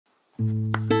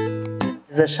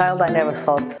As a child, I never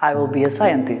thought I will be a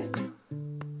scientist.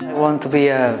 I want to be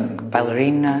a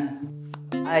ballerina.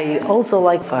 I also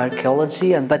like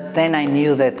archaeology, but then I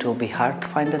knew that it would be hard to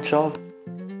find a job.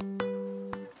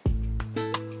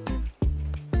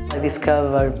 I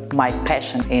discovered my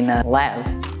passion in a lab.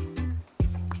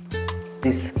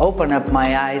 This opened up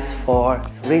my eyes for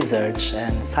research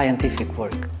and scientific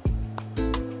work.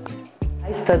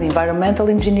 I studied environmental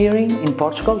engineering in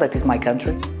Portugal, that is my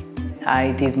country.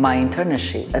 I did my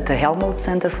internship at the Helmholtz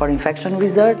Center for Infection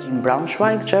Research in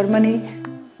Braunschweig, Germany.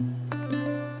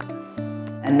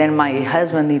 And then my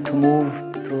husband needed to move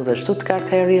to the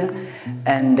Stuttgart area,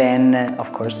 and then,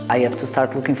 of course, I have to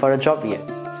start looking for a job here.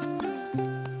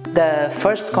 The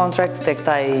first contract that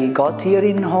I got here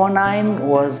in Hohenheim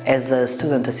was as a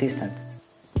student assistant.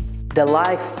 The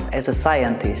life as a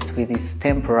scientist with this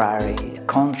temporary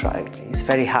contract is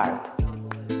very hard.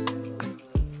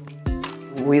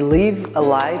 We live a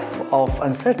life of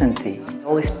uncertainty,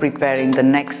 always preparing the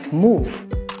next move.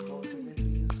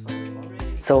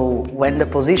 So when the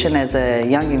position as a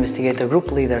young investigator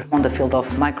group leader on the field of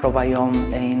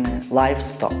microbiome in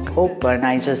livestock opened,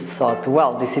 I just thought,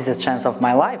 well, this is a chance of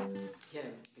my life.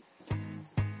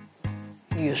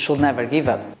 You should never give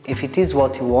up. If it is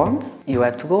what you want, you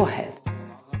have to go ahead.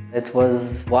 That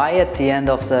was why at the end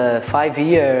of the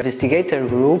 5-year investigator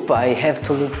group, I have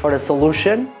to look for a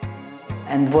solution.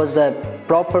 And it was the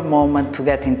proper moment to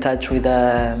get in touch with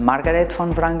the Margarete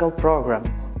von Wrangell Program.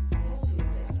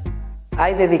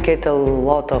 I dedicate a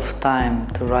lot of time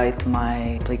to write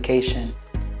my application.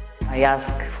 I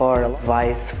ask for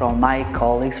advice from my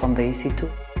colleagues from the institute.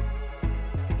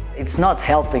 It's not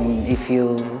helping if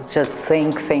you just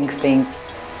think. In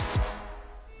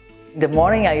the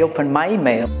morning I opened my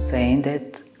email saying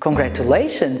that,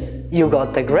 congratulations, you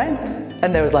got the grant.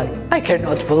 And I was like, I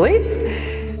cannot believe.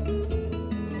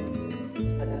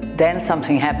 But then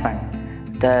something happened.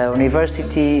 The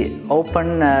university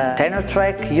opened a tenure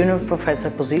track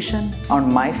Juniorprofessor position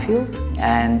on my field,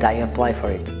 and I applied for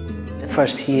it. The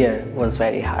first year was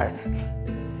very hard.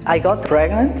 I got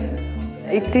pregnant.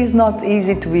 It is not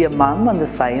easy to be a mom and a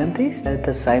scientist at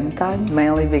the same time,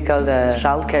 mainly because the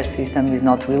childcare system is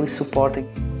not really supporting.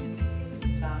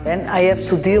 Then I have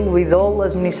to deal with all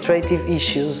administrative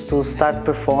issues to start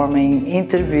performing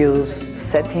interviews,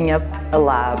 setting up a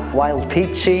lab while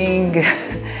teaching.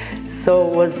 So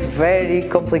it was very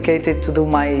complicated to do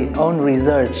my own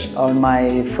research on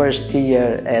my first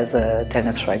year as a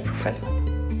tenure track professor.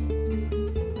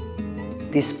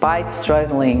 Despite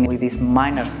struggling with these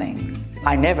minor things,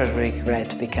 I never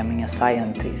regret becoming a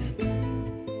scientist.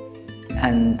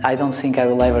 And I don't think I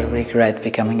will ever regret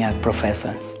becoming a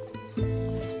professor.